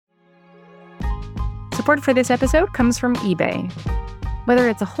Support for this episode comes from eBay. Whether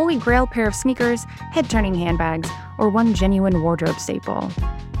it's a holy grail pair of sneakers, head-turning handbags, or one genuine wardrobe staple,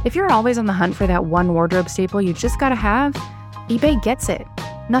 if you're always on the hunt for that one wardrobe staple you just gotta have, eBay gets it.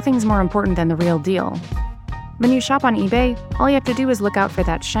 Nothing's more important than the real deal. When you shop on eBay, all you have to do is look out for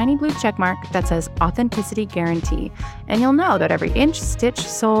that shiny blue checkmark that says Authenticity Guarantee, and you'll know that every inch, stitch,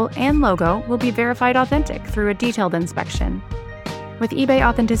 sole, and logo will be verified authentic through a detailed inspection. With eBay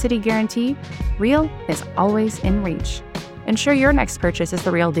Authenticity Guarantee, real is always in reach. Ensure your next purchase is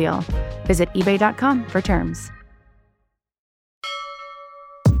the real deal. Visit ebay.com for terms.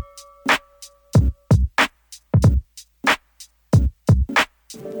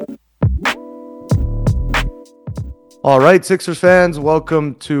 All right, Sixers fans,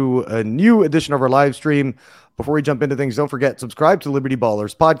 welcome to a new edition of our live stream. Before we jump into things, don't forget, subscribe to Liberty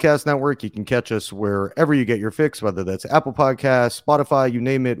Ballers Podcast Network. You can catch us wherever you get your fix, whether that's Apple Podcasts, Spotify, you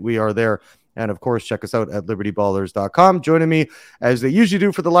name it, we are there. And of course, check us out at libertyballers.com. Joining me, as they usually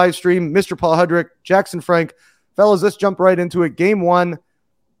do for the live stream, Mr. Paul Hudrick, Jackson Frank. Fellas, let's jump right into it. Game one.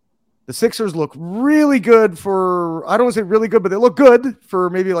 The Sixers look really good for, I don't want to say really good, but they look good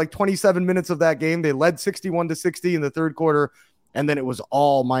for maybe like 27 minutes of that game. They led 61-60 in the third quarter, and then it was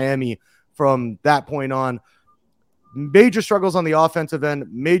all Miami from that point on. Major struggles on the offensive end,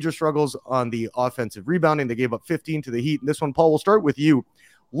 major struggles on the offensive rebounding. They gave up 15 to the Heat. And this one, Paul, we'll start with you.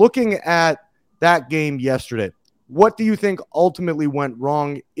 Looking at that game yesterday, what do you think ultimately went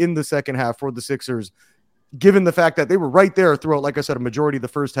wrong in the second half for the Sixers, given the fact that they were right there throughout, like I said, a majority of the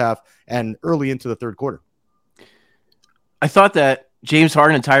first half and early into the third quarter? I thought that James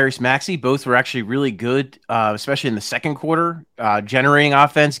Harden and Tyrese Maxey both were actually really good, especially in the second quarter, generating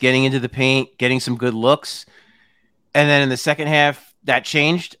offense, getting into the paint, getting some good looks. And then in the second half, that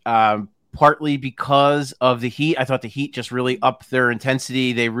changed, partly because of the Heat. I thought the Heat just really upped their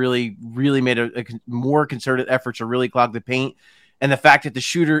intensity. They really made a more concerted effort to really clog the paint. And the fact that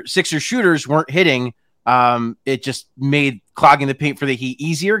the Sixers shooters weren't hitting, it just made clogging the paint for the Heat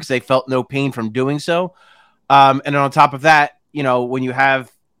easier because they felt no pain from doing so. And then on top of that, you know, when you have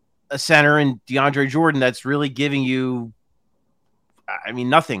a center in DeAndre Jordan that's really giving you,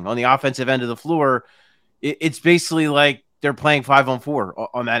 nothing on the offensive end of the floor, it's basically like they're playing 5-on-4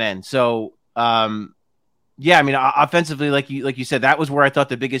 on that end. So, offensively, like you said, that was where I thought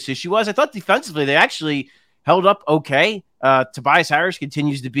the biggest issue was. I thought defensively they actually held up okay. Tobias Harris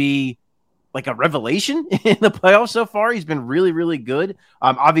continues to be like a revelation in the playoffs so far. He's been really, really good.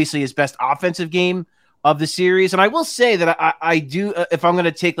 Obviously his best offensive game of the series. And I will say that I do, if I'm going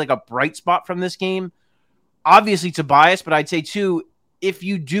to take like a bright spot from this game, obviously Tobias, but I'd say too, if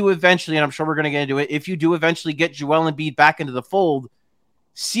you do eventually, and I'm sure we're going to get into it, if you do eventually get Joel Embiid back into the fold,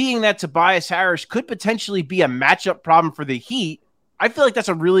 seeing that Tobias Harris could potentially be a matchup problem for the Heat, I feel like that's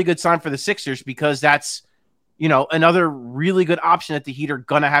a really good sign for the Sixers because that's, you know, another really good option that the Heat are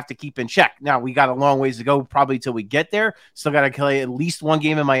going to have to keep in check. Now, we got a long ways to go probably till we get there. Still got to play at least one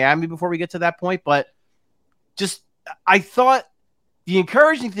game in Miami before we get to that point. But just, I thought the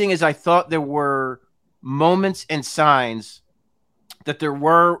encouraging thing is I thought there were moments and signs that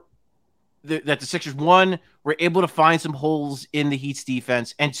that the Sixers, one, were able to find some holes in the Heat's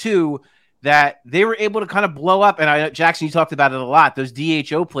defense, and two, that they were able to kind of blow up. And Jackson, you talked about it a lot, those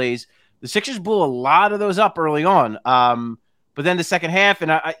DHO plays. The Sixers blew a lot of those up early on. But then the second half,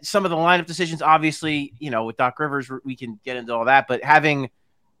 and some of the lineup decisions, obviously, you know, with Doc Rivers, we can get into all that. But having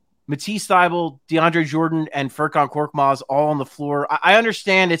Matisse Thybulle, DeAndre Jordan, and Furkan Korkmaz all on the floor, I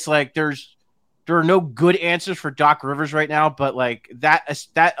understand it's like there are no good answers for Doc Rivers right now, but like that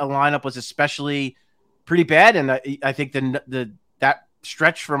lineup was especially pretty bad. And I think that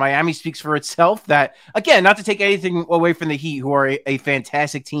stretch for Miami speaks for itself. That, again, not to take anything away from the Heat, who are a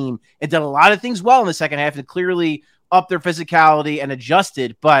fantastic team and did a lot of things well in the second half and clearly upped their physicality and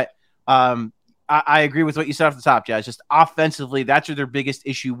adjusted. But I agree with what you said off the top, Jazz. Just offensively, that's where their biggest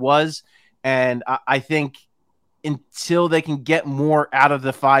issue was. And I think until they can get more out of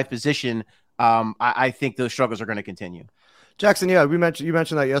the 5 position, I think those struggles are going to continue. Jackson, yeah, you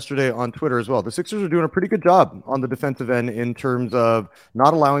mentioned that yesterday on Twitter as well. The Sixers are doing a pretty good job on the defensive end in terms of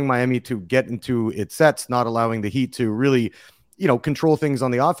not allowing Miami to get into its sets, not allowing the Heat to really, you know, control things on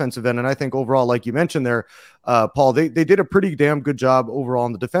the offensive end. And I think overall, like you mentioned there, Paul, they did a pretty damn good job overall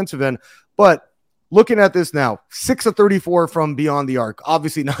on the defensive end. But looking at this now, 6 of 34 from beyond the arc,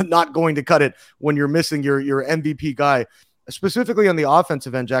 obviously not going to cut it when you're missing your MVP guy. Specifically on the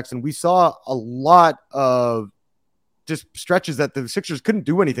offensive end, Jackson, we saw a lot of just stretches that the Sixers couldn't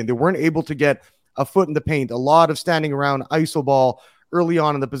do anything. They weren't able to get a foot in the paint, a lot of standing around iso ball early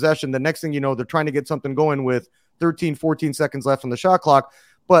on in the possession. The next thing you know, they're trying to get something going with 13, 14 seconds left on the shot clock.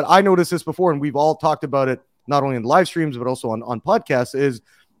 But I noticed this before, and we've all talked about it, not only in live streams, but also on podcasts, is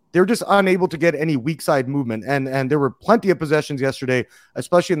they're just unable to get any weak side movement. And there were plenty of possessions yesterday,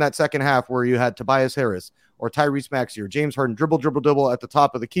 especially in that second half where you had Tobias Harris or Tyrese Maxey or James Harden dribble at the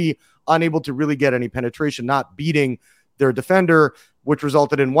top of the key, unable to really get any penetration, not beating their defender, which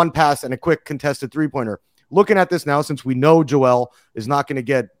resulted in one pass and a quick contested three-pointer. Looking at this now, since we know Joel is not going to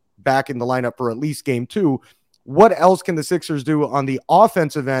get back in the lineup for at least game 2, what else can the Sixers do on the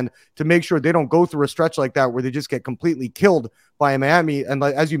offensive end to make sure they don't go through a stretch like that where they just get completely killed by Miami? And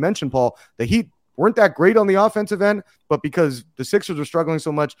like, as you mentioned, Paul, the Heat weren't that great on the offensive end, but because the Sixers were struggling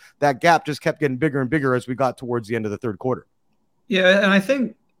so much, that gap just kept getting bigger and bigger as we got towards the end of the third quarter. Yeah, and I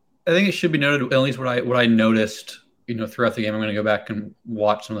think it should be noted, at least what I noticed, throughout the game. I'm going to go back and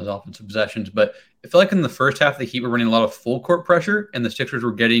watch some of those offensive possessions, but I feel like in the first half, the Heat were running a lot of full court pressure, and the Sixers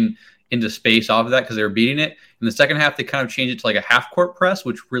were getting into space off of that because they were beating it. In the second half, they kind of changed it to like a half court press,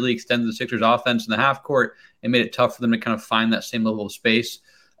 which really extended the Sixers offense in the half court and made it tough for them to kind of find that same level of space.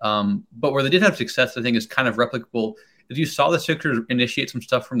 But where they did have success, I think, is kind of replicable. If you saw the Sixers initiate some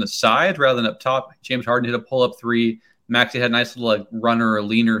stuff from the side rather than up top, James Harden hit a pull-up three. Maxey had a nice little runner or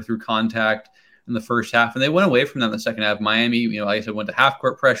leaner through contact in the first half, and they went away from that in the second half. Miami, like I said, went to half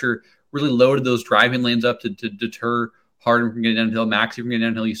court pressure, really loaded those driving lanes up to deter Harden from getting downhill, Maxey from getting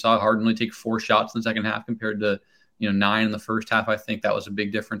downhill. You saw Harden only take 4 shots in the second half compared to 9 in the first half. I think that was a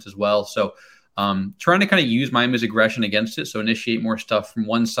big difference as well. So trying to kind of use Miami's aggression against it, so initiate more stuff from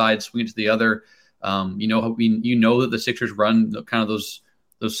one side, swing it to the other. That the Sixers run kind of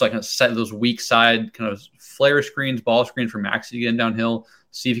those weak side kind of flare screens, ball screens for Maxey to get downhill.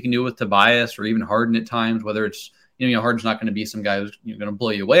 See if you can do it with Tobias or even Harden at times. Whether it's Harden's not going to be some guy who's going to blow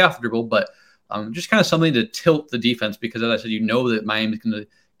you away off the dribble, but just kind of something to tilt the defense, because as I said, that Miami's going to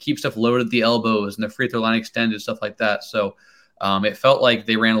keep stuff loaded at the elbows and the free throw line extended, stuff like that. So it felt like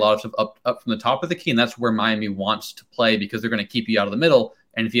they ran a lot of stuff up from the top of the key, and that's where Miami wants to play because they're going to keep you out of the middle.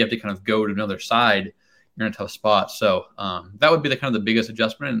 And if you have to kind of go to another side, you're in a tough spot. So that would be the biggest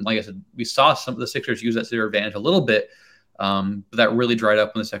adjustment. And like I said, we saw some of the Sixers use that to their advantage a little bit, but that really dried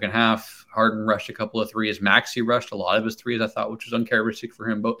up in the second half. Harden rushed a couple of threes. Maxey rushed a lot of his threes, I thought, which was uncharacteristic for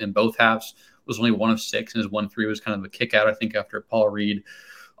him in both halves. Was only 1 of 6, and his 1 3 was kind of a kick out, I think, after Paul Reed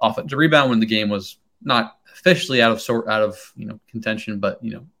offensive rebound when the game was not officially out of contention, but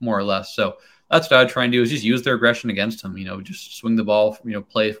more or less. So that's what I would try and do, is just use their aggression against him. Just swing the ball,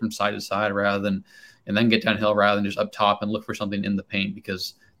 play from side to side and then get downhill rather than just up top and look for something in the paint,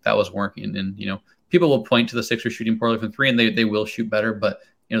 because that was working. And people will point to the Sixers shooting poorly from 3, and they will shoot better, but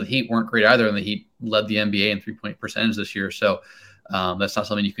the Heat weren't great either, and the Heat led the NBA in 3-point percentage this year. So that's not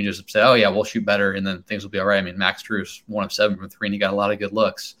something you can just say, oh yeah, we'll shoot better and then things will be all right. I mean, Max Strus 1 of 7 from 3, and he got a lot of good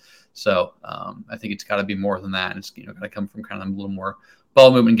looks. So I think it's got to be more than that. And it's got to come from kind of a little more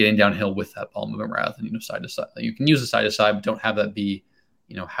ball movement, getting downhill with that ball movement rather than side to side. You can use the side to side, but don't have that be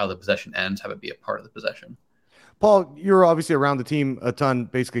how the possession ends. Have it be a part of the possession. Paul, you're obviously around the team a ton,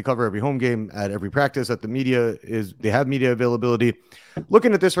 basically cover every home game, at every practice, at the media. They have media availability.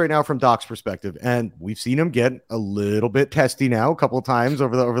 Looking at this right now from Doc's perspective, and we've seen him get a little bit testy now a couple of times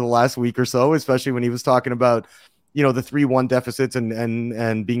over the last week or so, especially when he was talking about, the 3-1 deficits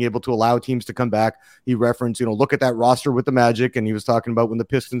and being able to allow teams to come back. He referenced, look at that roster with the Magic, and he was talking about when the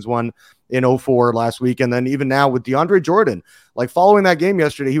Pistons won in 2004 last week, and then even now with DeAndre Jordan. Like, following that game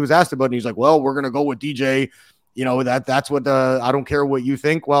yesterday, he was asked about it, and he's like, well, we're going to go with DJ. That's what I don't care what you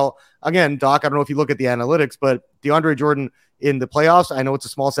think. Well, again, Doc, I don't know if you look at the analytics, but DeAndre Jordan in the playoffs, I know it's a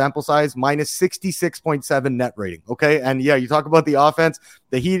small sample size, minus 66.7 net rating. Okay. And yeah, you talk about the offense,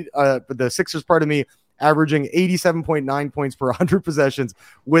 the Heat, the Sixers, pardon me, averaging 87.9 points per 100 possessions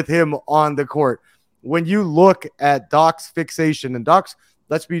with him on the court. When you look at Doc's fixation, and Doc's,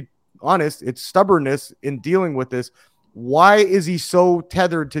 let's be honest, it's stubbornness in dealing with this. Why is he so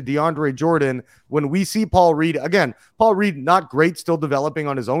tethered to DeAndre Jordan when we see Paul Reed? Again, Paul Reed, not great, still developing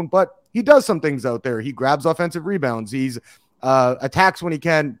on his own, but he does some things out there. He grabs offensive rebounds. He's attacks when he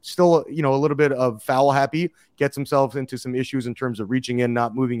can, still, a little bit of foul happy, gets himself into some issues in terms of reaching in,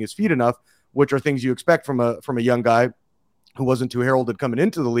 not moving his feet enough, which are things you expect from a young guy who wasn't too heralded coming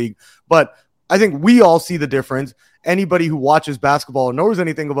into the league. But I think we all see the difference. Anybody who watches basketball or knows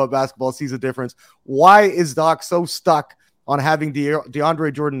anything about basketball sees the difference. Why is Doc so stuck on having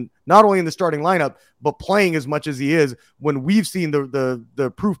DeAndre Jordan not only in the starting lineup, but playing as much as he is when we've seen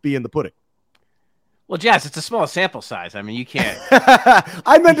the proof be in the pudding? Well, Jazz, it's a small sample size. I mean, you can't.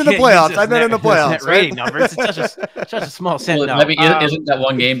 I meant in the playoffs. I meant in the playoffs. Rating numbers. It's such a small sample. Well, I mean, isn't that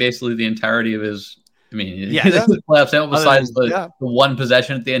one game basically the entirety of his? I mean, yeah, the playoff sample besides the one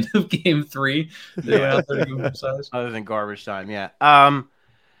possession at the end of game 3. Other than garbage time, yeah.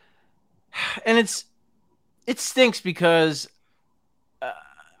 And it stinks because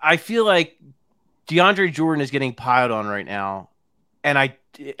I feel like DeAndre Jordan is getting piled on right now, and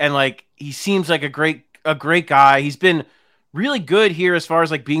like he seems like a great guy. He's been really good here as far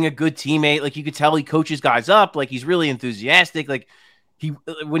as like being a good teammate. Like you could tell he coaches guys up. Like he's really enthusiastic. Like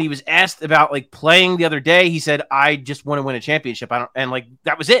when he was asked about like playing the other day, he said, "I just want to win a championship." And like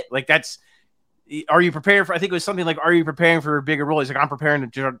that was it. Like are you preparing for? I think it was something like, "Are you preparing for a bigger role?" He's like, "I'm preparing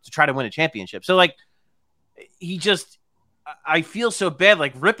to try to win a championship." So like I feel so bad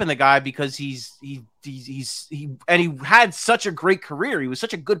like ripping the guy because he had such a great career. He was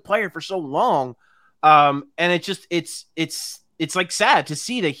such a good player for so long. And it's like sad to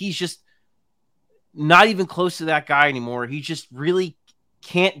see that he's just not even close to that guy anymore. He just really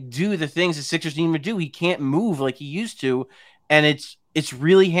can't do the things the Sixers need him to do. He can't move like he used to, and it's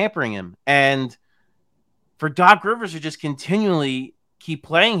really hampering him. And for Doc Rivers to just continually keep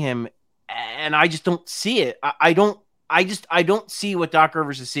playing him, and I just don't see it. I don't see what Doc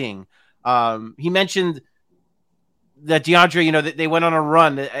Rivers is seeing. He mentioned that DeAndre, that they went on a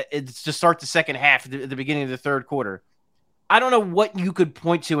run to start the second half at the beginning of the third quarter. I don't know what you could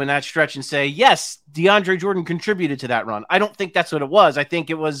point to in that stretch and say, yes, DeAndre Jordan contributed to that run. I don't think that's what it was. I think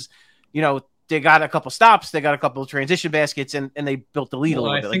it was, they got a couple stops, they got a couple of transition baskets, and they built the lead a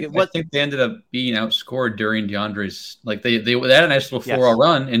little bit. I think they ended up being outscored during DeAndre's, like they had a nice little 4-0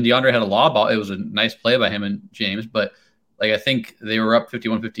 run, and DeAndre had a lob ball. It was a nice play by him and James, but like I think they were up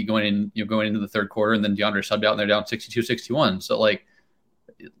 51-50 going into the third quarter, and then DeAndre subbed out and they're down 62-61. So like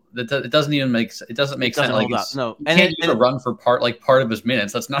it doesn't make sense. Like no, you can't use a run for part of his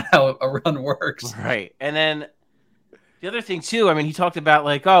minutes. That's not how a run works. Right. And then the other thing too, I mean, he talked about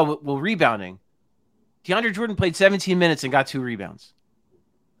like, oh, well, rebounding. DeAndre Jordan played 17 minutes and got 2 rebounds.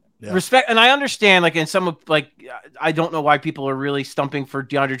 Yeah. Respect, and I understand, like, in some, like, I don't know why people are really stumping for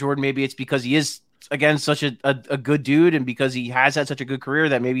DeAndre Jordan. Maybe it's because he is, again, such a good dude, and because he has had such a good career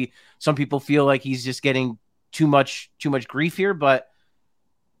that maybe some people feel like he's just getting too much grief here. But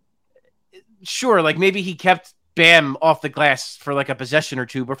sure, like maybe he kept Bam off the glass for like a possession or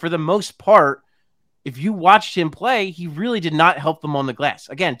two, but for the most part, if you watched him play, he really did not help them on the glass.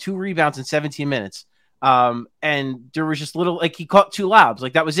 Again, 2 rebounds in 17 minutes. And there was just little, like he caught 2 lobs,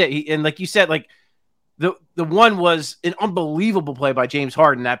 like that was it. And like you said, like the one was an unbelievable play by James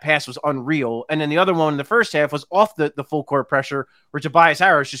Harden. That pass was unreal. And then the other one in the first half was off the full court pressure where Tobias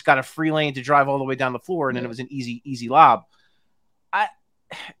Harris just got a free lane to drive all the way down the floor. And then it was an easy lob.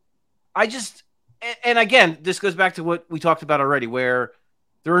 I just, and again, this goes back to what we talked about already, where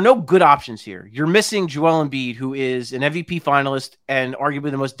there are no good options here. You're missing Joel Embiid, who is an MVP finalist and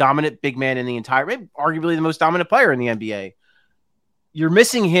arguably the most dominant big man in the entire, maybe arguably the most dominant player in the NBA. You're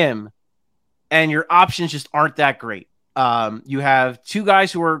missing him, and your options just aren't that great. You have 2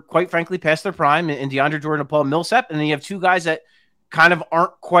 guys who are, quite frankly, past their prime, in DeAndre Jordan and Paul Millsap, and then you have 2 guys that kind of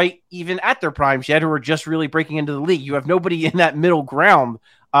aren't quite even at their primes yet, who are just really breaking into the league. You have nobody in that middle ground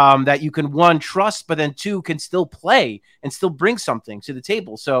that you can, 1, trust, but then 2, can still play and still bring something to the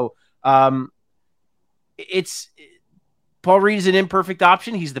table. So it's Paul Reed is an imperfect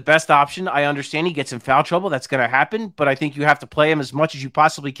option. He's the best option. I understand he gets in foul trouble. That's going to happen, but I think you have to play him as much as you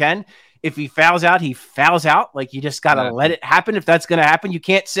possibly can. If he fouls out, he fouls out. Like, you just got to let it happen. If that's going to happen, you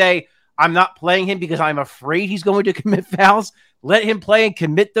can't say, I'm not playing him because I'm afraid he's going to commit fouls. Let him play and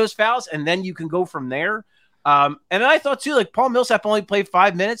commit those fouls, and then you can go from there. And then I thought too, like Paul Millsap only played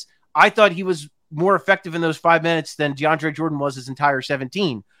 5 minutes. I thought he was more effective in those 5 minutes than DeAndre Jordan was his entire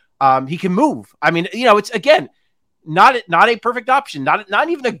 17. He can move. I mean, it's, again, not a perfect option, not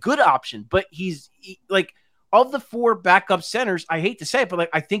even a good option, but he's like, of the 4 backup centers, I hate to say it, but like,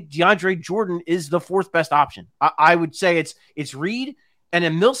 I think DeAndre Jordan is the 4th best option. I would say it's Reed, and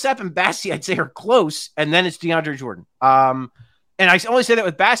then Millsap and Bassey, I'd say, are close, and then it's DeAndre Jordan. And I only say that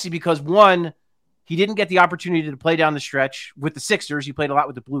with Bassey because, 1, he didn't get the opportunity to play down the stretch with the Sixers. He played a lot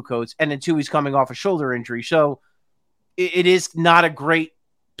with the Blue Coats. And then 2, he's coming off a shoulder injury. So it is not a great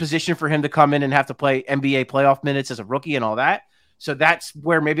position for him to come in and have to play NBA playoff minutes as a rookie and all that. So that's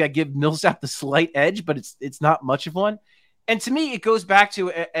where maybe I give Millsap the slight edge, but it's not much of one. And to me, it goes back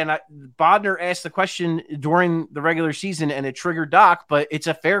to, and Bodner asked the question during the regular season, and it triggered Doc, but it's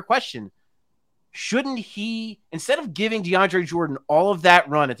a fair question. Shouldn't he, instead of giving DeAndre Jordan all of that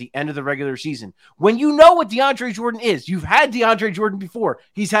run at the end of the regular season, when you know what DeAndre Jordan is, you've had DeAndre Jordan before.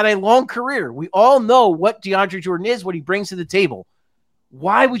 He's had a long career. We all know what DeAndre Jordan is, what he brings to the table.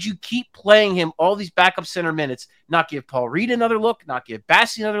 Why would you keep playing him all these backup center minutes, not give Paul Reed another look, not give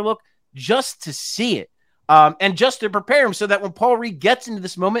Bassey another look, just to see it? And just to prepare him so that when Paul Reed gets into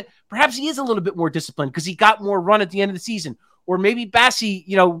this moment, perhaps he is a little bit more disciplined because he got more run at the end of the season. Or maybe Bassi,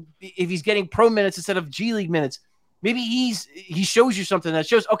 if he's getting pro minutes instead of G League minutes, maybe he shows you something that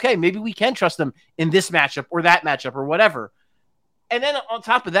shows, okay, maybe we can trust him in this matchup or that matchup or whatever. And then on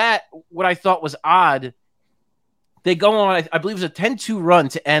top of that, what I thought was odd, they go on, I believe it was a 10-2 run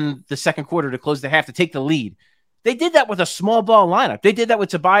to end the second quarter to close the half to take the lead. They did that with a small ball lineup. They did that with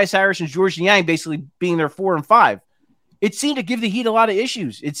Tobias Harris and Georges Niang basically being their 4 and 5. It seemed to give the Heat a lot of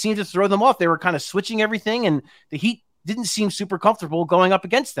issues. It seemed to throw them off. They were kind of switching everything, and the Heat didn't seem super comfortable going up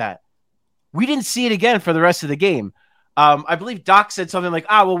against that. We didn't see it again for the rest of the game. I believe Doc said something like,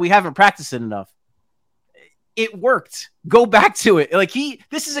 well, we haven't practiced it enough. It worked. Go back to it.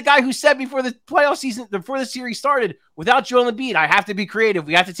 This is a guy who said before the playoff season, before the series started, without Joel Embiid, I have to be creative.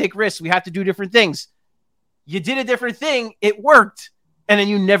 We have to take risks. We have to do different things. You did a different thing. It worked. And then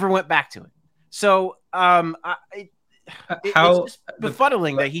you never went back to it. So it's just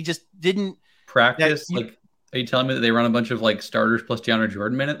befuddling that he just didn't practice. Are you telling me that they run a bunch of starters plus DeAndre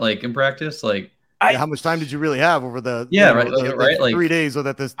Jordan minute in practice? How much time did you really have over the 3 days so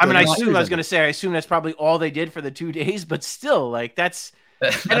that this? I assume that's probably all they did for the 2 days, but still, that's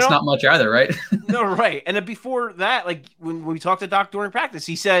not much either, right? No, right. And then before that, when we talked to Doc during practice,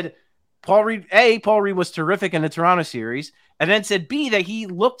 he said Paul Reed was terrific in the Toronto series, and then said B, that he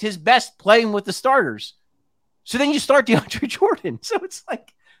looked his best playing with the starters. So then you start DeAndre Jordan. So it's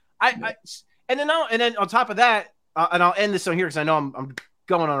and then on top of that, and I'll end this on here because I know I'm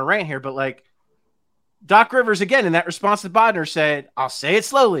going on a rant here, but Doc Rivers, again, in that response to Bodner, said, I'll say it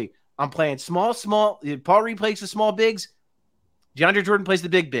slowly. I'm playing small. Paul Reed plays the small bigs. DeAndre Jordan plays the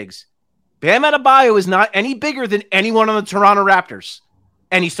big bigs. Bam Adebayo is not any bigger than anyone on the Toronto Raptors.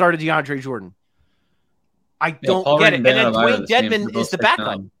 And he started DeAndre Jordan. I don't get it. And then Dwayne Dedmon is the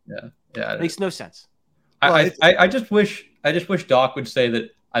backup. Yeah. It makes no sense. I just wish Doc would say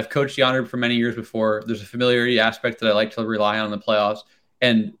that I've coached DeAndre for many years before. There's a familiarity aspect that I like to rely on in the playoffs.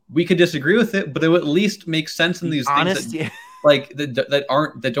 And we could disagree with it, but it would at least make sense in these things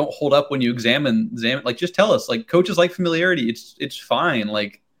that don't hold up when you examine. Just tell us. Coaches like familiarity. It's fine.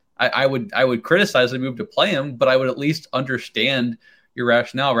 I would criticize the move to play him, but I would at least understand your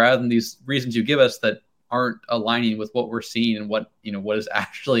rationale rather than these reasons you give us that aren't aligning with what we're seeing and what is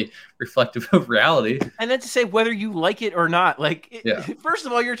actually reflective of reality. And then to say whether you like it or not, first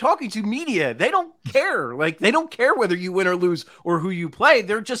of all, you're talking to media. They don't care. They don't care whether you win or lose or who you play.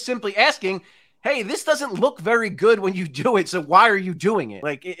 They're just simply asking, hey, this doesn't look very good when you do it. So why are you doing it?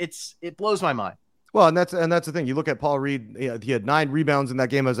 It blows my mind. Well, and that's the thing. You look at Paul Reed. He had 9 rebounds in that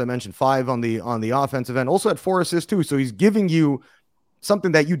game, as I mentioned, 5 on the offensive end. Also had 4 assists too. So he's giving you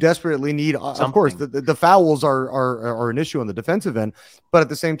something that you desperately need. Of course, the fouls are an issue on the defensive end, but at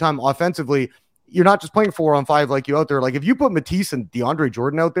the same time, offensively, you're not just playing 4-on-5 like you out there. If you put Matisse and DeAndre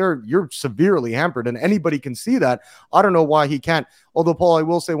Jordan out there, you're severely hampered, and anybody can see that. I don't know why he can't. Although, Paul, I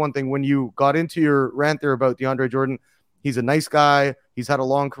will say one thing. When you got into your rant there about DeAndre Jordan, he's a nice guy. He's had a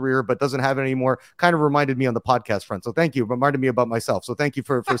long career, but doesn't have it anymore. Kind of reminded me on the podcast front. So thank you. Reminded me about myself. So thank you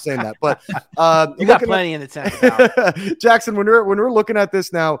for saying that. But you got plenty in the tank. Jackson, when we're looking at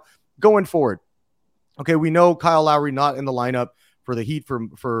this now going forward, okay, we know Kyle Lowry not in the lineup for the Heat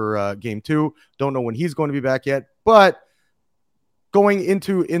for game 2. Don't know when he's going to be back yet. But going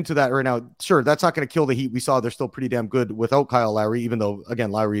into that right now, sure, that's not going to kill the Heat. We saw they're still pretty damn good without Kyle Lowry, even though,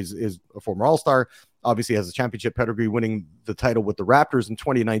 again, Lowry is a former All-Star. Obviously has a championship pedigree, winning the title with the Raptors in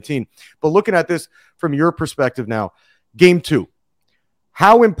 2019. But looking at this from your perspective now, game 2,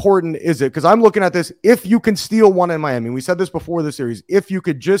 how important is it? Because I'm looking at this, if you can steal one in Miami, we said this before the series, if you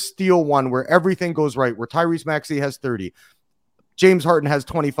could just steal one where everything goes right, where Tyrese Maxey has 30, James Harden has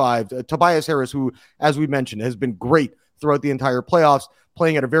 25, Tobias Harris, who, as we mentioned, has been great throughout the entire playoffs,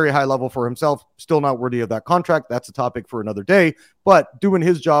 playing at a very high level for himself, still not worthy of that contract. That's a topic for another day, but doing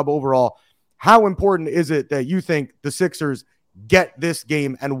his job overall. How important is it that you think the Sixers get this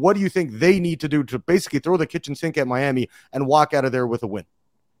game, and what do you think they need to do to basically throw the kitchen sink at Miami and walk out of there with a win?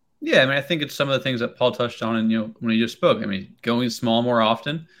 Yeah, I think it's some of the things that Paul touched on, and when he just spoke. Going small more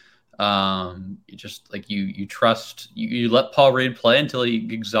often. You just you trust you let Paul Reed play until he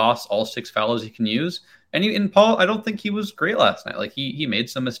exhausts all 6 fouls he can use. And Paul, I don't think he was great last night. He made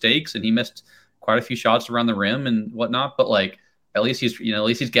some mistakes and he missed quite a few shots around the rim and whatnot. But at least he's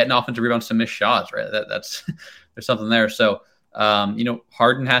getting offensive rebounds to miss shots, right? That's there's something there. So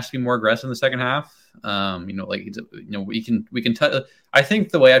Harden has to be more aggressive in the second half. We can tell. I think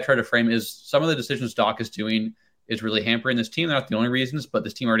the way I try to frame it is some of the decisions Doc is doing is really hampering this team. They're not the only reasons, but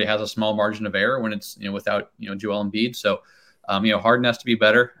this team already has a small margin of error when it's without Joel Embiid. So Harden has to be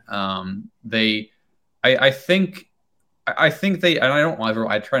better. I think I think and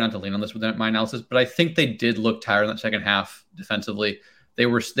I try not to lean on this with my analysis, but I think they did look tired in that second half defensively.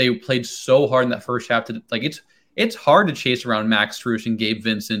 They played so hard in that first half it's hard to chase around Max Strus and Gabe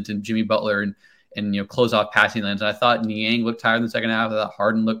Vincent and Jimmy Butler and close off passing lanes. And I thought Niang looked tired in the second half. I thought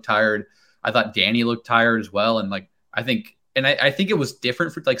Harden looked tired. I thought Danny looked tired as well. And I think it was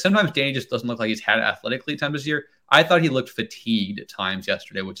different for sometimes Danny just doesn't look like he's had it athletically at times this year. I thought he looked fatigued at times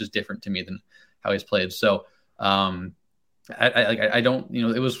yesterday, which is different to me than how he's played. So I don't,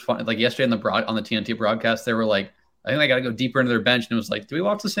 it was fun. Like yesterday on the TNT broadcast, they were like, I think they got to go deeper into their bench. And it was like, do we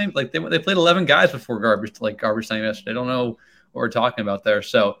watch the same? Like they played 11 guys before garbage time yesterday. I don't know what we're talking about there.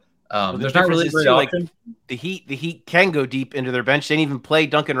 So there's not really a great option. The Heat can go deep into their bench. They didn't even play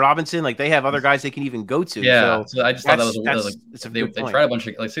Duncan Robinson. Like they have other guys they can even go to. Yeah. So I just thought that was they tried a bunch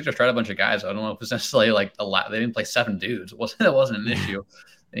of Sixers tried a bunch of guys. I don't know if it's necessarily like a lot. They didn't play 7 dudes. It wasn't an issue.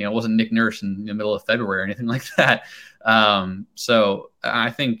 It wasn't Nick Nurse in the middle of February or anything like that. So I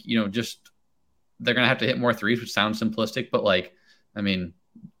think, just they're going to have to hit more threes, which sounds simplistic, but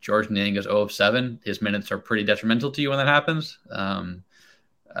George Niang goes 0 of 7. His minutes are pretty detrimental to you when that happens.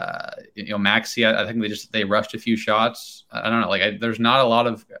 Maxey, I think they rushed a few shots. I don't know. There's not a lot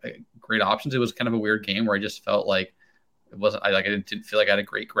of great options. It was kind of a weird game where I just felt like it wasn't, I didn't feel like I had a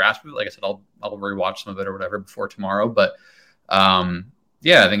great grasp of it. Like I said, I'll rewatch some of it or whatever before tomorrow. But, I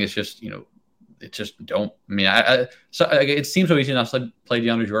think it's just, it just don't. It seems so easy enough to play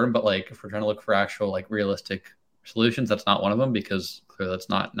DeAndre Jordan, but if we're trying to look for actual realistic solutions, that's not one of them because clearly that's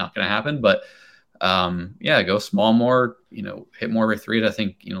not going to happen. But go small more. Hit more of your threes. I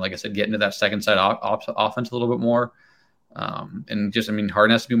think like I said, get into that second side offense a little bit more. And just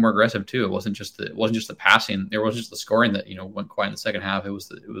Harden has to be more aggressive too. It wasn't just the passing. There wasn't just the scoring that went quiet in the second half. It was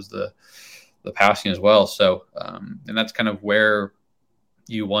the passing as well. So and that's kind of where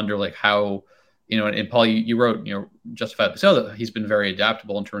you wonder how. And Paul, you wrote, Justified so that he's been very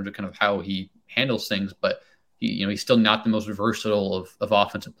adaptable in terms of kind of how he handles things, but he's still not the most versatile of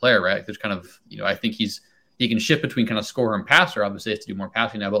offensive player, right? There's kind of, I think he can shift between kind of scorer and passer. Obviously, he has to do more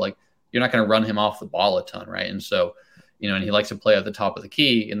passing now, but you're not going to run him off the ball a ton, right? And so, and he likes to play at the top of the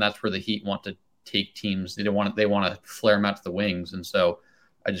key, and that's where the Heat want to take teams. They want to flare them out to the wings, and so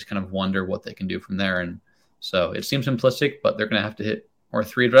I just kind of wonder what they can do from there. And so it seems simplistic, but they're going to have to hit more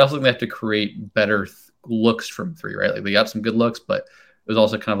threes, but I also think they have to create better looks from three, right? They got some good looks, but it was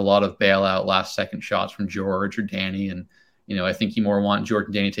also kind of a lot of bailout last second shots from George or Danny. And, I think you more want George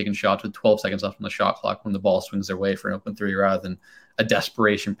and Danny taking shots with 12 seconds left on the shot clock when the ball swings their way for an open three rather than a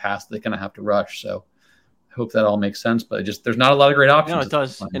desperation pass that they kind of have to rush. So I hope that all makes sense, but there's not a lot of great options. No, it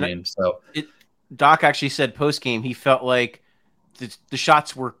does. Doc actually said post-game, he felt like the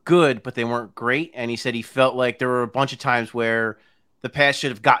shots were good, but they weren't great. And he said he felt like there were a bunch of times where the pass should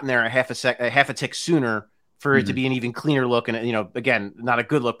have gotten there a half a tick sooner for it to be an even cleaner look. And, again, not a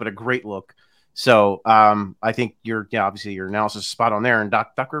good look, but a great look. So I think obviously your analysis is spot on there. And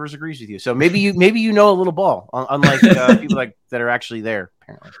Doc Rivers agrees with you. So maybe you know a little ball, unlike people that are actually there,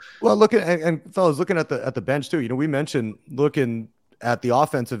 apparently. Well, fellas, looking at the bench too, we mentioned looking at the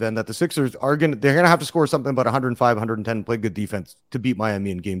offensive end that the Sixers they're going to have to score something about 105, 110, play good defense to beat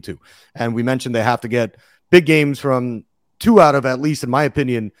Miami in game 2. And we mentioned they have to get big games from 2 out of, at least in my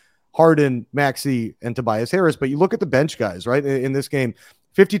opinion, Harden, Maxey, and Tobias Harris. But you look at the bench guys, right? In this game,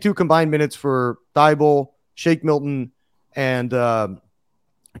 52 combined minutes for Thibault, Shake Milton, and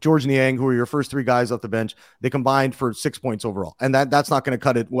George Niang, who are your first 3 guys off the bench. They combined for 6 points overall. And that's not going to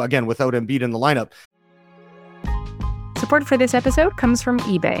cut it, again, without Embiid in the lineup. Support for this episode comes from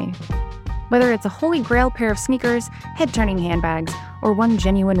eBay. Whether it's a holy grail pair of sneakers, head-turning handbags, or one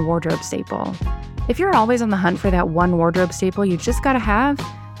genuine wardrobe staple, if you're always on the hunt for that one wardrobe staple you just gotta have,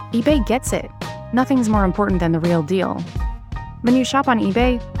 eBay gets it. Nothing's more important than the real deal. When you shop on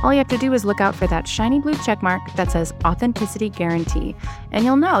eBay, all you have to do is look out for that shiny blue checkmark that says Authenticity Guarantee, and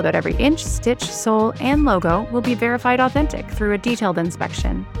you'll know that every inch, stitch, sole, and logo will be verified authentic through a detailed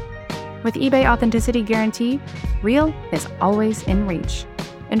inspection. With eBay Authenticity Guarantee, real is always in reach.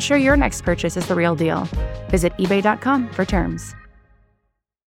 Ensure your next purchase is the real deal. Visit ebay.com for terms.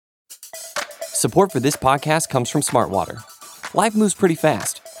 Support for this podcast comes from Smartwater. Life moves pretty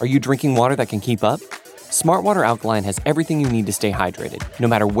fast. Are you drinking water that can keep up? Smartwater Alkaline has everything you need to stay hydrated, no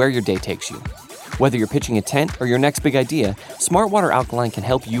matter where your day takes you. Whether you're pitching a tent or your next big idea, Smartwater Alkaline can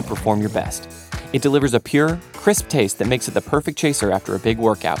help you perform your best. It delivers a pure, crisp taste that makes it the perfect chaser after a big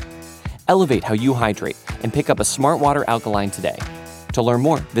workout. Elevate how you hydrate and pick up a Smartwater Alkaline today. To learn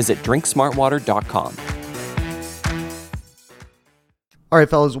more, visit drinksmartwater.com. All right,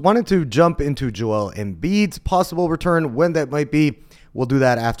 fellas, wanted to jump into Joel Embiid's possible return, when that might be. We'll do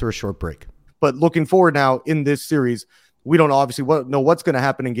that after a short break. But looking forward now in this series, we don't obviously know what's going to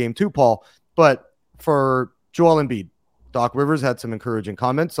happen in game 2, Paul, but for Joel Embiid, Doc Rivers had some encouraging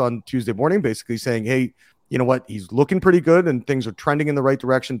comments on Tuesday morning, basically saying, hey, you know what? He's looking pretty good and things are trending in the right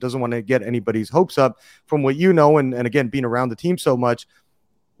direction. Doesn't want to get anybody's hopes up. From what you know, and again, being around the team so much,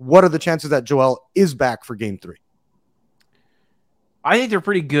 what are the chances that Joel is back for game 3? I think they're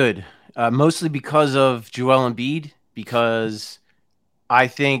pretty good, mostly because of Joel Embiid, because I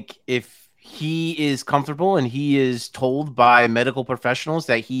think if he is comfortable and he is told by medical professionals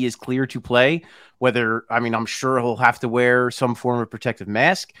that he is clear to play, I'm sure he'll have to wear some form of protective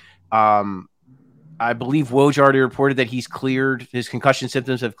mask. I believe Woj already reported that he's cleared. His concussion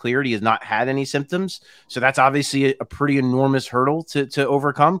symptoms have cleared. He has not had any symptoms. So that's obviously a pretty enormous hurdle to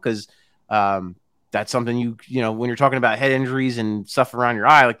overcome, because that's something you know, when you're talking about head injuries and stuff around your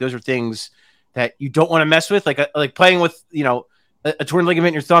eye, like those are things that you don't want to mess with. Like playing with, you know, a torn ligament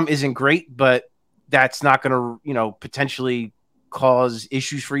in your thumb isn't great, but that's not going to, you know, potentially cause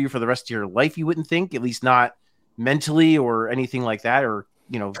issues for you for the rest of your life. You wouldn't think, at least not mentally or anything like that, or,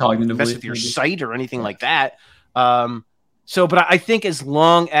 you know, mess with your sight or anything like that. But I think as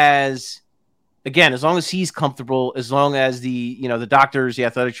long as he's comfortable, as long as the doctors, the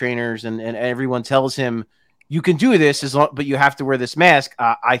athletic trainers, and everyone tells him you can do this but you have to wear this mask,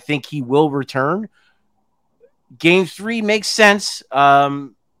 I think he will return. Game 3 makes sense.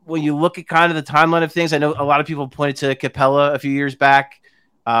 When you look at kind of the timeline of things, I know a lot of people pointed to Capella a few years back,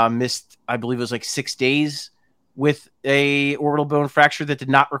 missed, I believe it was like 6 days with a orbital bone fracture that did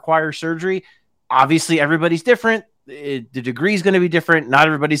not require surgery. Obviously, everybody's different. The degree is going to be different. Not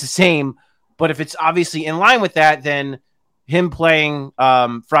everybody's the same. But if it's obviously in line with that, then him playing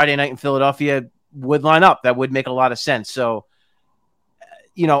Friday night in Philadelphia would line up. That would make a lot of sense. So,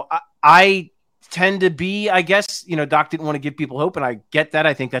 you know, I tend to be, I guess, you know, Doc didn't want to give people hope, and I get that.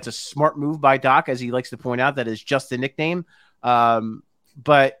 I think that's a smart move by Doc, as he likes to point out. That is just a nickname.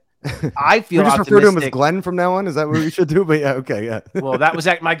 But I feel just optimistic. refer to him as Glenn from now on. Is that what we should do? But yeah, okay, yeah. Well, that was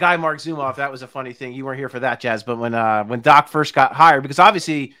my guy Mark Zumoff. That was a funny thing. You weren't here for that, Jazz. But when Doc first got hired, because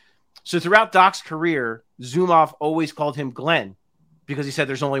obviously, so throughout Doc's career, Zumoff always called him Glenn because he said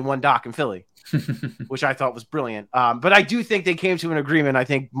there's only one Doc in Philly, which I thought was brilliant. But I do think they came to an agreement. I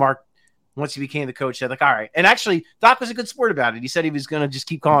think Mark, once he became the coach, said like, all right. And actually, Doc was a good sport about it. He said he was going to just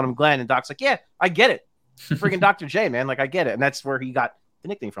keep calling him Glenn, and Doc's like, yeah, I get it. Freaking Dr. J, man. Like, I get it. And that's where he got the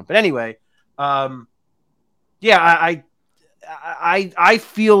nickname from. But anyway, I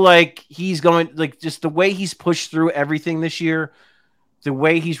feel like he's going, like, just the way he's pushed through everything this year, the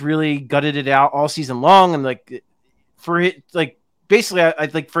way he's really gutted it out all season long, and like for it, like basically, I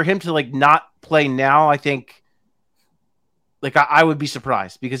like for him to like not play now, I think like I would be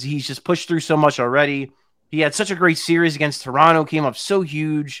surprised, because he's just pushed through so much already. He had such a great series against Toronto, came up so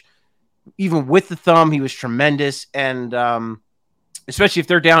huge, even with the thumb, he was tremendous, and especially if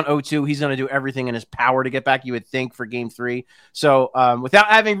they're down 0-2, he's going to do everything in his power to get back, you would think, for game 3. So without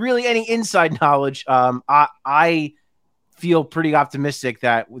having really any inside knowledge, I feel pretty optimistic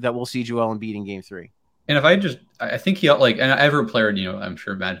that we'll see Joel Embiid in game 3. And if I think he, like, and every player, you know, I'm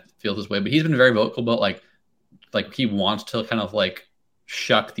sure Matt feels this way, but he's been very vocal about like he wants to kind of like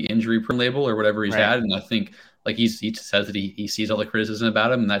shuck the injury prone label or whatever he's had. And I think like he says that he sees all the criticism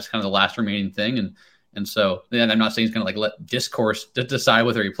about him, and that's kind of the last remaining thing. And so, and I'm not saying he's going to like let discourse decide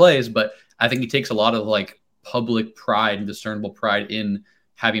whether he plays, but I think he takes a lot of like public pride and discernible pride in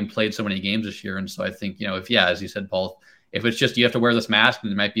having played so many games this year. And so I think, you know, if, yeah, as you said, Paul, if it's just you have to wear this mask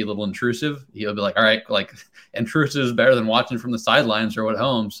and it might be a little intrusive, he'll be like, all right, like intrusive is better than watching from the sidelines or at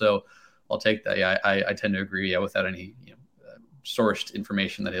home. So I'll take that. Yeah, I tend to agree. Yeah, without any sourced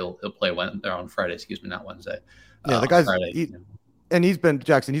information that he'll play on Friday. Excuse me, not Wednesday. Yeah, the guy's Friday, and he's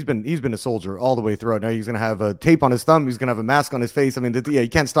been a soldier all the way through. Now he's going to have a tape on his thumb. He's going to have a mask on his face. I mean, you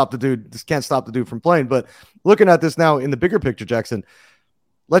can't stop the dude. Just can't stop the dude from playing. But looking at this now in the bigger picture, Jackson,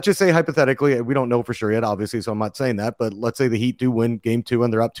 let's just say hypothetically, we don't know for sure yet, obviously, so I'm not saying that, but let's say the Heat do win game 2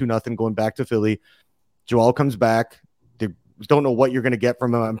 and they're up 2-0 going back to Philly. Joel comes back. They don't know what you're going to get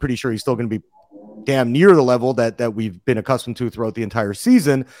from him. I'm pretty sure he's still going to be damn near the level that we've been accustomed to throughout the entire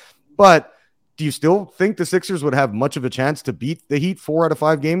season. But do you still think the Sixers would have much of a chance to beat the Heat 4 out of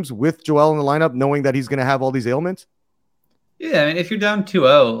 5 games with Joel in the lineup, knowing that he's going to have all these ailments? Yeah, I mean, if you're down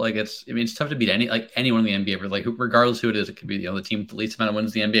 2-0, like it's tough to beat anyone in the NBA. Like regardless who it is, it could be the team with the least amount of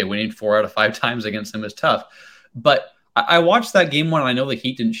wins in the NBA. Winning 4 out of 5 times against them is tough. But I watched that game 1, and I know the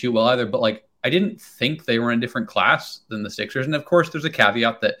Heat didn't shoot well either. But like I didn't think they were in a different class than the Sixers. And of course, there's a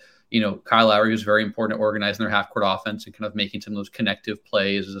caveat that Kyle Lowry was very important at organizing their half-court offense and kind of making some of those connective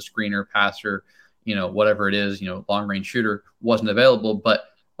plays as a screener, passer, whatever it is, long-range shooter wasn't available. But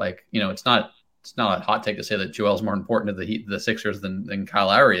it's not it's not a hot take to say that Joel's more important to the Sixers than Kyle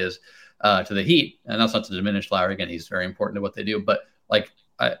Lowry is to the Heat. And that's not to diminish Lowry. Again, he's very important to what they do. But like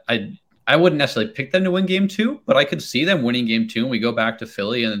I wouldn't necessarily pick them to win game 2, but I could see them winning game 2 and we go back to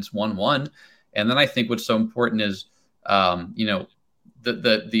Philly and it's 1-1. And then I think what's so important is,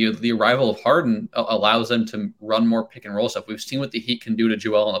 the arrival of Harden allows them to run more pick and roll stuff. We've seen what the Heat can do to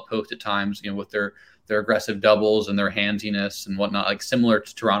Joel on the post at times, with their aggressive doubles and their handiness and whatnot, like similar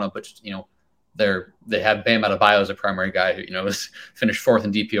to Toronto, but they have Bam Adebayo as a primary guy who, has finished 4th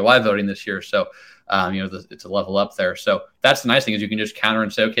in DPOY voting this year. So, it's a level up there. So that's the nice thing is you can just counter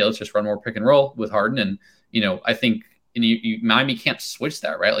and say, okay, let's just run more pick and roll with Harden. And, I think Miami can't switch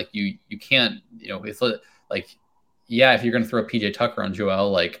that, right? Like you can't, if you're going to throw PJ Tucker on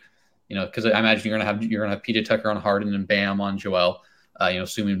Joel, because I imagine you're going to have PJ Tucker on Harden and Bam on Joel,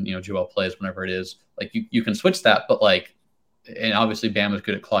 assuming, Joel plays whenever it is, like you can switch that, but and obviously Bam is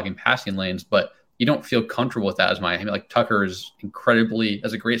good at clogging passing lanes, but you don't feel comfortable with that as Miami. Like Tucker is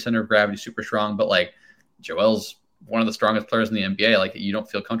has a great center of gravity, super strong, but Joel's one of the strongest players in the NBA. You don't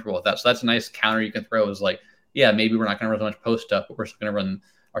feel comfortable with that. So that's a nice counter you can throw is maybe we're not going to run so much post stuff, but we're still going to run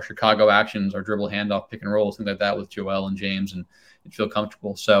our Chicago actions, our dribble handoff, pick and rolls, things like that with Joel and James and feel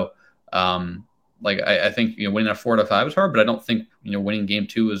comfortable. So, I think, winning a 4 out of 5 is hard, but I don't think, winning game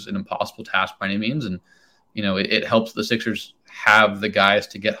 2 is an impossible task by any means. And, it helps the Sixers have the guys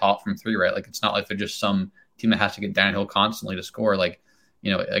to get hot from 3, right? It's not like they're just some team that has to get downhill constantly to score.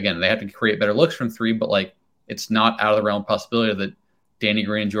 Again, they have to create better looks from 3, but it's not out of the realm of possibility that Danny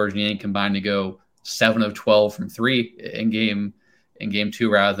Green and George Niang combined to go 7 of 12 from 3 in game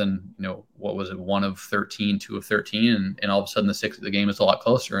 2 rather than, what was it, 1 of 13, 2 of 13. And all of a sudden the game is a lot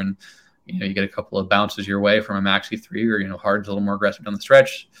closer. And, you get a couple of bounces your way from a maxi 3 or, Harden's a little more aggressive down the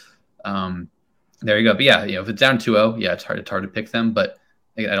stretch. There you go. But yeah, if it's down 2-0, it's hard to pick them. But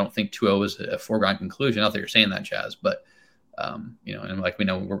I don't think 2-0 is a foregone conclusion. Not that you're saying that, Jazz, but, and we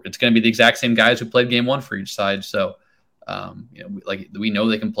know it's going to be the exact same guys who played game 1 for each side. So, we know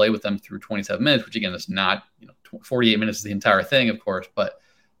they can play with them through 27 minutes, which again is not 48 minutes is the entire thing, of course. But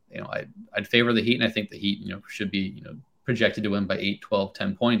I'd favor the Heat, and I think the Heat should be projected to win by 8, 12,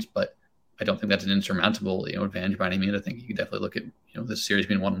 10 points. But I don't think that's an insurmountable advantage by any means. I think you could definitely look at this series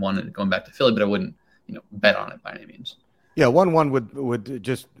being 1-1 and going back to Philly, but I wouldn't bet on it by any means. Yeah, 1-1 would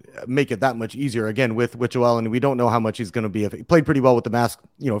just make it that much easier again with Joel, and we don't know how much he's going to be. If he played pretty well with the mask,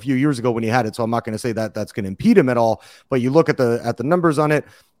 a few years ago when he had it, so I'm not going to say that that's going to impede him at all. But you look at the numbers on it,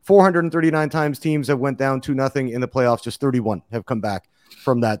 439 times teams have went down 2-0 in the playoffs, just 31 have come back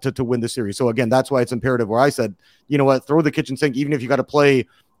from that to win the series. So again, that's why it's imperative where I said, throw the kitchen sink, even if you got to play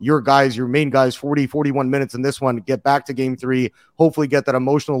your main guys, 40, 41 minutes in this one, get back to game 3, hopefully get that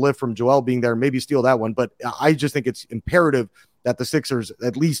emotional lift from Joel being there, maybe steal that one. But I just think it's imperative that the Sixers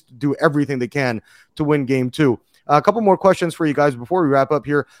at least do everything they can to win game 2. A couple more questions for you guys before we wrap up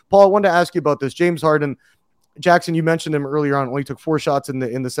here. Paul, I wanted to ask you about this. James Harden, Jackson, you mentioned him earlier on, only took 4 shots in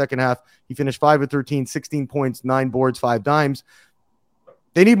the second half. He finished 5 of 13, 16 points, 9 boards, 5 dimes.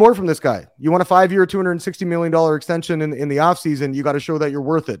 They need more from this guy. You want a 5-year, $260 million extension in the offseason, you got to show that you're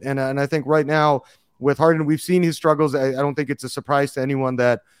worth it. And I think right now with Harden, we've seen his struggles. I don't think it's a surprise to anyone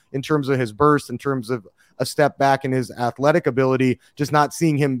that in terms of his burst, in terms of a step back in his athletic ability, just not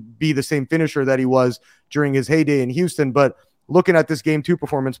seeing him be the same finisher that he was during his heyday in Houston. But looking at this game 2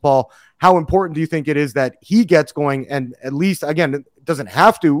 performance, Paul, how important do you think it is that he gets going? And at least, again, it doesn't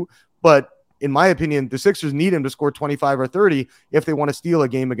have to, but in my opinion, the Sixers need him to score 25 or 30 if they want to steal a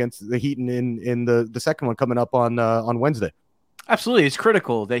game against the Heat in the second one coming up on Wednesday. Absolutely. It's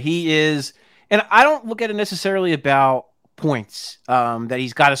critical that he is, and I don't look at it necessarily about points, that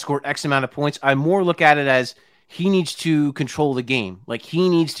he's got to score X amount of points. I more look at it as he needs to control the game. He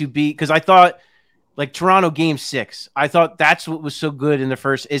needs to be, because I thought Toronto game 6, I thought that's what was so good in the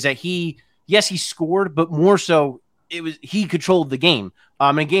first is that he scored, but more so he controlled the game.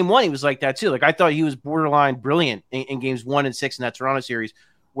 In game 1, he was like that too. I thought he was borderline brilliant in games 1 and 6 in that Toronto series,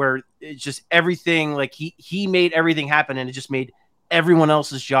 where it's just everything, he made everything happen, and it just made everyone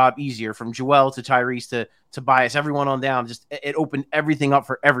else's job easier, from Joel to Tyrese to Tobias, everyone on down. Just it opened everything up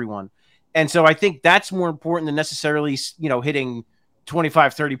for everyone. And so I think that's more important than necessarily, hitting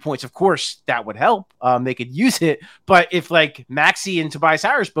 25, 30 points. Of course, that would help. They could use it. But if Maxey and Tobias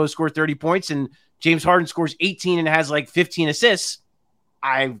Harris both score 30 points and James Harden scores 18 and has 15 assists,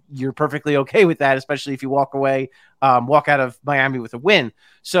 you're perfectly okay with that, especially if you walk out of Miami with a win.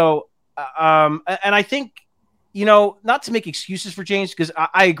 So, and I think, not to make excuses for James, because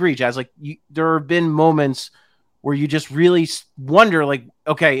I agree, Jazz, there have been moments where you just really wonder,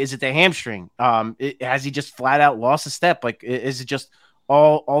 okay, is it the hamstring? Has he just flat out lost a step? Is it just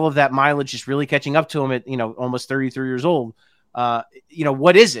all of that mileage just really catching up to him at, almost 33 years old.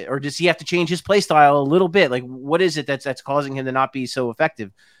 What is it? Or does he have to change his play style a little bit? Like, what is it that's causing him to not be so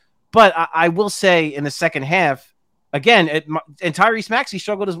effective? But I will say in the second half, again, and Tyrese Maxey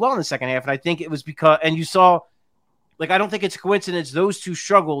struggled as well in the second half. And I think it was because, and you saw, I don't think it's a coincidence those two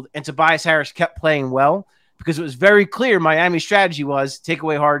struggled and Tobias Harris kept playing well, because it was very clear Miami's strategy was take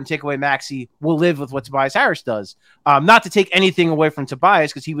away Harden, take away Maxey. We'll live with what Tobias Harris does. Not to take anything away from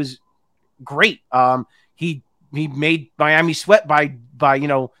Tobias, because he was great. He made Miami sweat by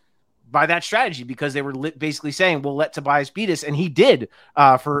that strategy, because they were basically saying, we'll let Tobias beat us. And he did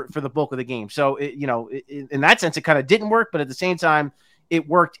for the bulk of the game. So, in that sense, it kind of didn't work. But at the same time, it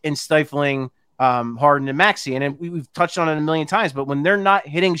worked in stifling Harden and Maxey. And we've touched on it a million times. But when they're not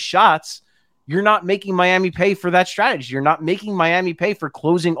hitting shots, you're not making Miami pay for that strategy. You're not making Miami pay for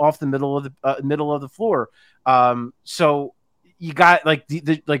closing off the middle of the floor. So you got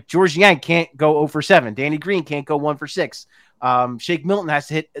like George Yang can't go 0 for 7. Danny Green can't go 1 for 6. Shake Milton has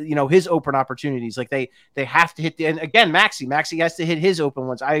to hit, his open opportunities. Like they have to hit and again, Maxey has to hit his open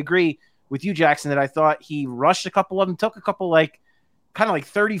ones. I agree with you, Jackson, that I thought he rushed a couple of them, took a couple kind of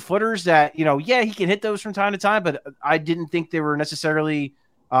 30 footers that, he can hit those from time to time, but I didn't think they were necessarily,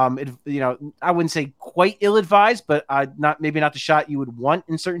 I wouldn't say quite ill-advised, but not the shot you would want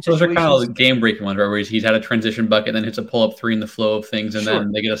in certain situations. Those are kind of game-breaking ones, right? Where he's had a transition bucket, then hits a pull-up 3 in the flow of things, and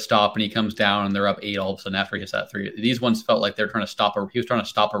then they get a stop, and he comes down, and they're up 8 all of a sudden after he hits that 3. These ones felt like they're trying to stop he was trying to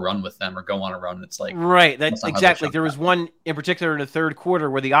stop a run with them or go on a run. It's like right, that's exactly. There was one in particular in the third quarter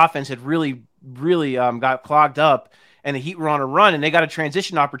where the offense had really, really got clogged up, and the Heat were on a run, and they got a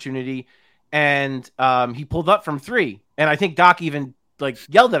transition opportunity, and he pulled up from 3, and I think Doc even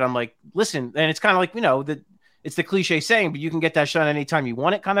yelled at him, listen, and it's kind of that it's the cliche saying, but you can get that shot anytime you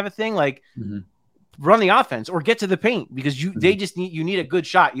want it, kind of a thing. Run the offense or get to the paint, because you need a good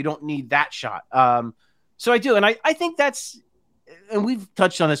shot. You don't need that shot. So I do, and I think that's, and we've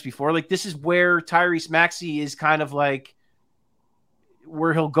touched on this before. This is where Tyrese Maxey is kind of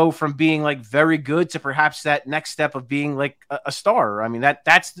where he'll go from being very good to perhaps that next step of being a star. I mean,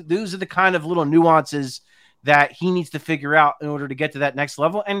 those are the kind of little nuances that he needs to figure out in order to get to that next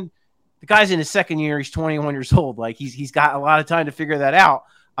level. And the guy's in his second year. He's 21 years old. He's got a lot of time to figure that out.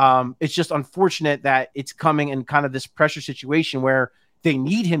 It's just unfortunate that it's coming in kind of this pressure situation where they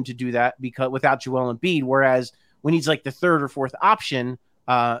need him to do that because without Joel Embiid, whereas when he's the third or fourth option,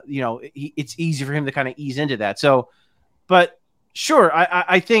 it's easy for him to kind of ease into that. So, but sure.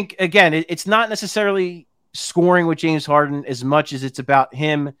 I think again, it's not necessarily scoring with James Harden as much as it's about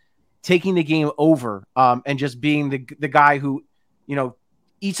him taking the game over and just being the guy who,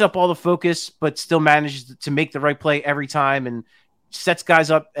 eats up all the focus, but still manages to make the right play every time and sets guys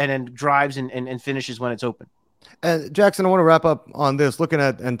up and then drives and finishes when it's open. And Jackson, I want to wrap up on this looking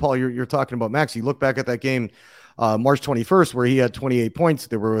at, and Paul, you're talking about Maxey. Look back at that game, March 21st, where he had 28 points.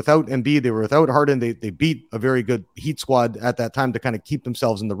 They were without Embiid. They were without Harden. They beat a very good Heat squad at that time to kind of keep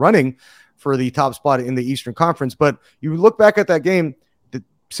themselves in the running for the top spot in the Eastern Conference. But you look back at that game,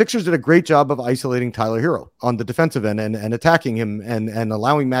 Sixers did a great job of isolating Tyler Hero on the defensive end and attacking him and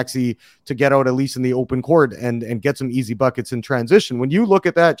allowing Maxey to get out at least in the open court and get some easy buckets in transition. When you look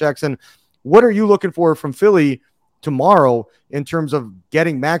at that, Jackson, what are you looking for from Philly tomorrow in terms of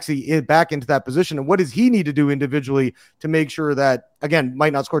getting Maxey back into that position? And what does he need to do individually to make sure that, again,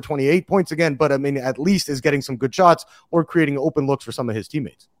 might not score 28 points again, but I mean, at least is getting some good shots or creating open looks for some of his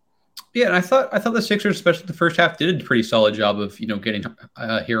teammates? Yeah, and I thought the Sixers, especially the first half, did a pretty solid job of getting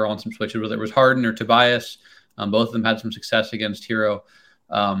Hero on some switches, whether it was Harden or Tobias. Both of them had some success against Hero.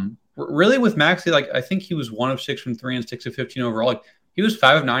 Really, with Maxey, I think he was 1 of 6 from 3 and 6 of 15 overall. He was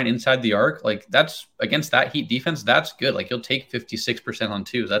 5 of 9 inside the arc. That's against that Heat defense. That's good. He'll take 56% on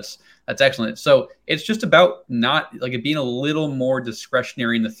 2s. That's excellent. So it's just about not it being a little more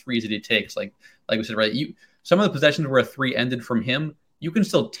discretionary in the 3s that he takes. Like we said, right? Some of the possessions where a 3 ended from him, you can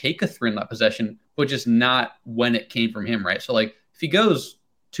still take a 3 in that possession, but just not when it came from him, right? So if he goes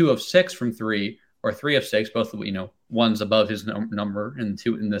 2 of 6 from 3 or 3 of 6, both one's above his number and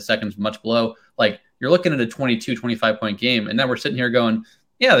 2 in the second's much below, you're looking at a 22, 25 point game. And then we're sitting here going,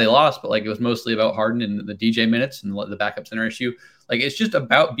 yeah, they lost, but it was mostly about Harden and the DJ minutes and the backup center issue. It's just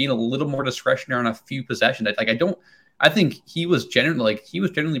about being a little more discretionary on a few possessions. I think he was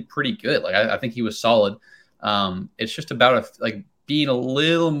generally pretty good. I think he was solid. It's just about being a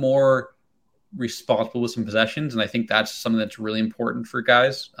little more responsible with some possessions. And I think that's something that's really important for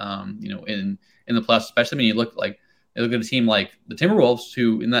guys, in the playoffs, especially when you look at a team like the Timberwolves,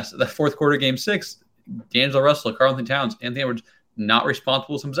 who in that fourth quarter, game 6, D'Angelo Russell, Karl Anthony Towns, Anthony Edwards, not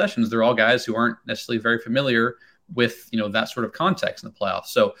responsible with some possessions. They're all guys who aren't necessarily very familiar with, that sort of context in the playoffs.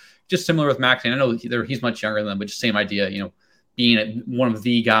 So just similar with Max. And I know he's much younger than them, but just same idea, being one of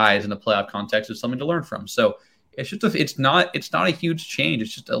the guys in the playoff context is something to learn from. So it's just it's not a huge change.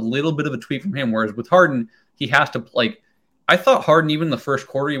 It's just a little bit of a tweak from him. Whereas with Harden, he has to I thought Harden, even in the first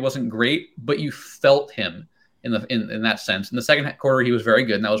quarter, he wasn't great, but you felt him in that sense. In the second quarter, he was very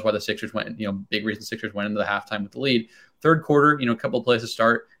good, and that was why the Sixers went. Big reason the Sixers went into the halftime with the lead. Third quarter, a couple of plays to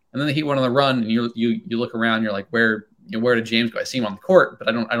start, and then the Heat went on the run, and you look around, you're like, where did James go? I see him on the court, but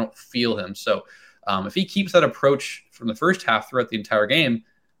I don't feel him. So if he keeps that approach from the first half throughout the entire game,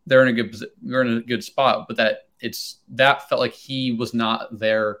 they're in a good spot. But that felt like he was not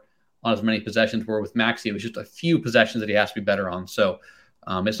there on as many possessions, where with Maxey, it was just a few possessions that he has to be better on. So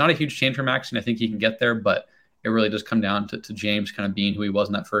it's not a huge change for Maxey, and I think he can get there, but it really does come down to James kind of being who he was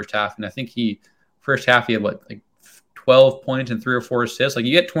in that first half. And I think first half, he had 12 points and 3 or 4 assists.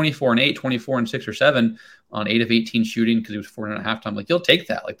 You get 24 and 8, 24 and 6 or 7 on 8 of 18 shooting because he was 4 at halftime. You'll take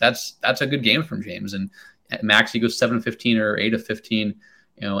that. That's a good game from James. And Maxey goes 7 of 15 or 8 of 15,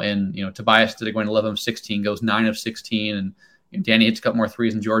 and Tobias did going 11 of 16, goes 9 of 16, and Danny hits a couple more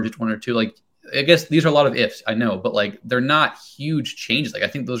threes and George hits 1 or 2. I guess these are a lot of ifs, I know, but they're not huge changes. I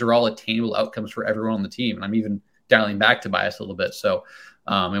think those are all attainable outcomes for everyone on the team. And I'm even dialing back Tobias a little bit. So,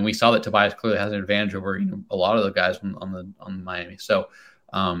 and we saw that Tobias clearly has an advantage over a lot of the guys on Miami. So,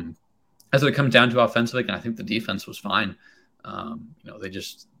 as it comes down to offensively, and I think the defense was fine.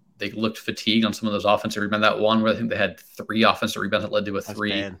 They looked fatigued on some of those offensive rebounds. That one where I think they had 3 offensive rebounds that led to a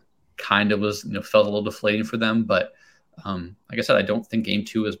 3 kind of was felt a little deflating for them. But like I said, I don't think game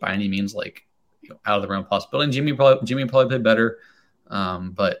 2 is by any means out of the realm of possibility. And Jimmy probably played better.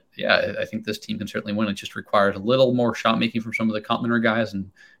 But yeah, I think this team can certainly win. It just requires a little more shot making from some of the complementary guys,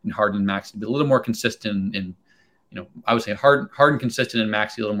 and Harden and Maxey be a little more consistent in, I would say Harden consistent and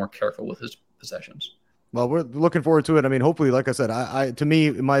Maxey a little more careful with his possessions. Well, we're looking forward to it. I mean, hopefully, like I said, to me,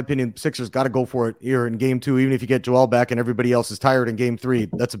 in my opinion, Sixers got to go for it here in game 2. Even if you get Joel back and everybody else is tired in game 3,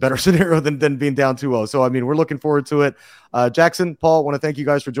 that's a better scenario than being down 2-0. So, I mean, we're looking forward to it. Jackson, Paul, want to thank you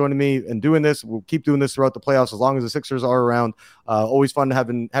guys for joining me and doing this. We'll keep doing this throughout the playoffs as long as the Sixers are around. Always fun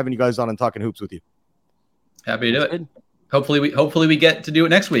having you guys on and talking hoops with you. Happy to do it. Hopefully we get to do it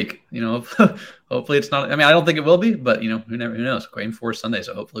next week. Hopefully it's not. I mean, I don't think it will be, but who knows? Game 4 Sunday,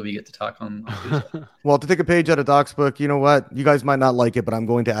 so hopefully we get to talk on Tuesday. Well, to take a page out of Doc's book, you know what? You guys might not like it, but I'm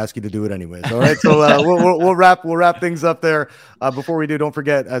going to ask you to do it anyways. All right, so we'll wrap things up there. Before we do, don't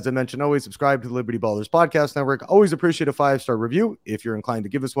forget, as I mentioned, always subscribe to the Liberty Ballers Podcast Network. Always appreciate a 5-star review if you're inclined to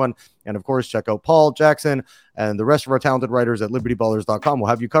give us one, and of course, check out Paul, Jackson, and the rest of our talented writers at LibertyBallers.com. We'll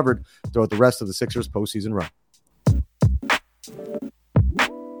have you covered throughout the rest of the Sixers postseason run.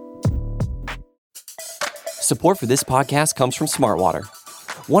 Support for this podcast comes from Smartwater.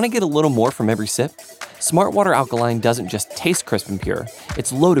 Want to get a little more from every sip? Smartwater Alkaline doesn't just taste crisp and pure.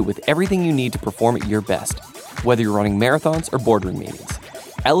 It's loaded with everything you need to perform at your best, whether you're running marathons or boardroom meetings.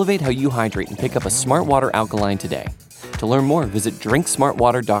 Elevate how you hydrate and pick up a Smartwater Alkaline today. To learn more, visit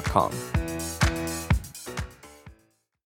drinksmartwater.com.